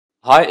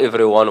Hi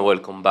everyone,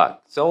 welcome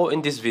back. So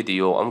in this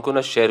video, I'm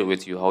gonna share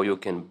with you how you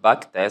can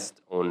backtest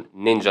on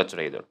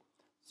NinjaTrader.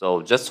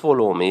 So just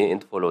follow me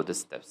and follow the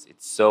steps.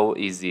 It's so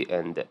easy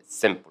and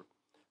simple.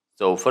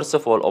 So first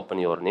of all, open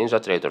your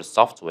NinjaTrader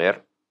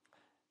software,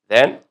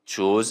 then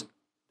choose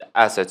the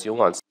asset you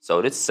want. So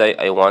let's say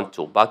I want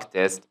to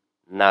backtest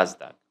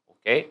Nasdaq,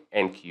 okay,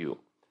 NQ.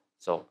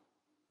 So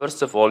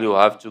first of all, you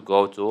have to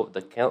go to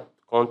the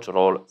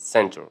control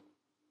center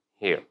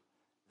here.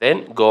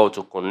 Then go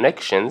to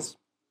connections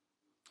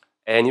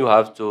and you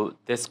have to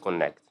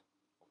disconnect,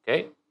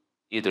 okay,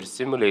 either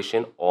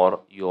simulation or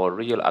your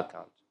real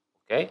account.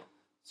 Okay,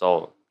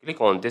 so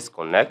click on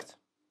disconnect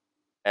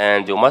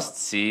and you must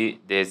see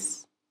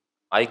this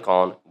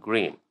icon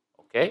green.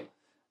 Okay,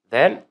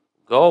 then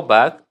go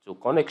back to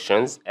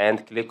connections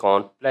and click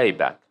on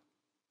playback.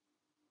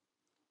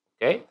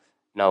 Okay,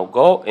 now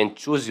go and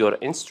choose your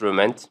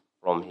instrument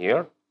from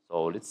here.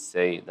 So let's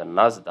say the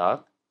Nasdaq.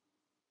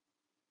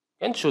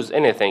 You can choose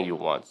anything you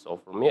want. So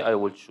for me, I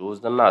will choose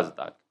the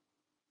Nasdaq.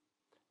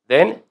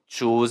 Then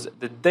choose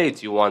the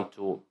date you want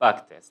to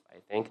backtest. I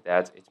think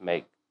that it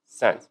makes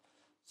sense.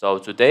 So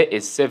today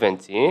is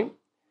 17.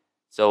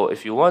 So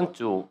if you want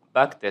to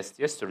backtest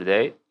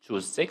yesterday,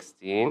 choose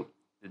 16,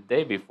 the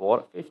day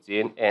before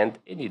 15, and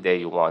any day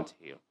you want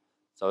here.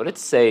 So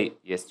let's say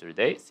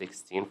yesterday,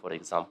 16 for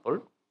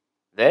example.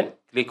 Then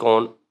click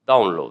on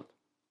download.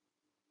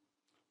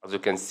 As you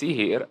can see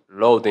here,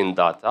 loading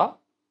data.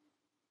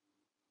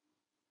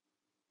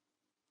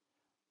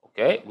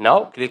 Okay,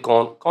 now click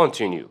on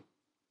continue.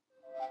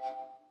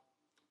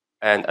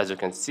 And as you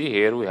can see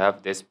here, we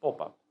have this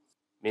pop-up.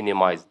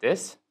 Minimize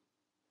this.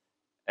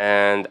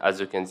 And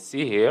as you can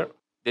see here,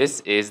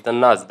 this is the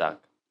Nasdaq.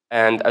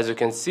 And as you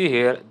can see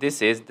here,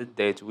 this is the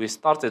date we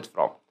started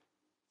from,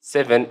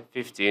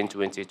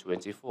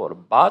 7/15/2024.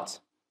 But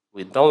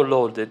we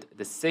downloaded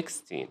the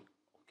 16.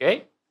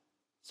 Okay?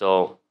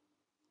 So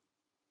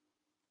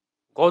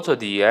go to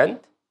the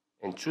end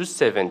and choose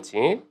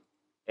 17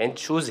 and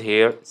choose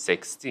here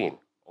 16.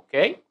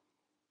 Okay?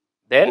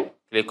 Then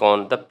click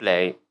on the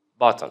play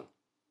button.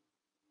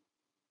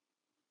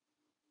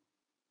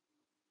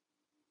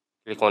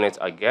 Click on it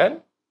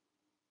again.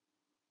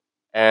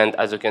 And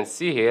as you can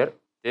see here,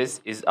 this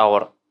is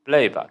our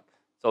playback.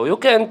 So you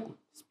can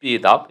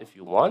speed up if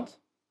you want.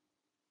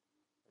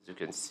 As you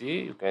can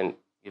see, you can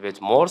give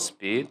it more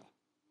speed.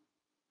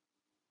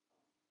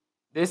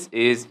 This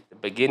is the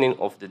beginning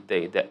of the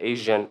day, the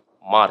Asian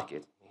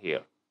market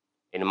here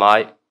in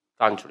my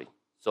country.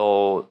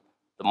 So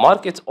the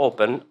market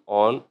open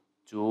on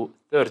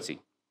 2:30.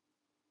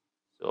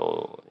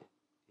 So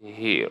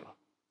here.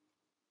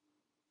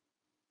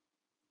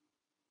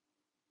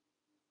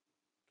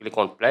 Click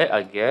on play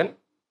again.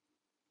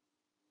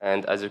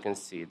 And as you can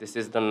see, this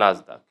is the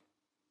Nasdaq.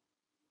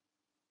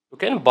 You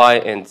can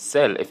buy and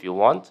sell if you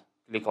want.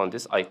 Click on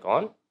this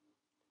icon,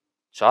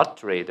 chart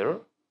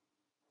trader.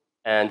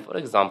 And for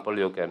example,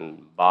 you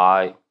can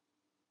buy.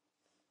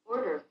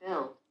 Order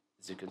filled.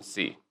 As you can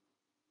see.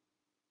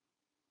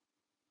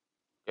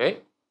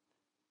 Okay.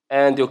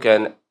 And you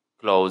can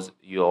close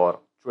your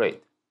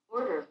trade.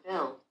 Order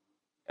filled.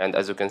 And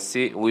as you can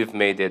see, we've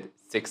made it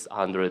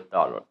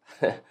 $600.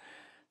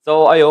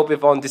 So I hope you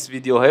found this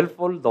video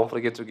helpful. Don't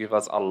forget to give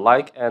us a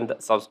like and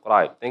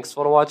subscribe. Thanks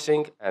for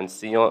watching and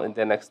see you in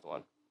the next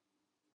one.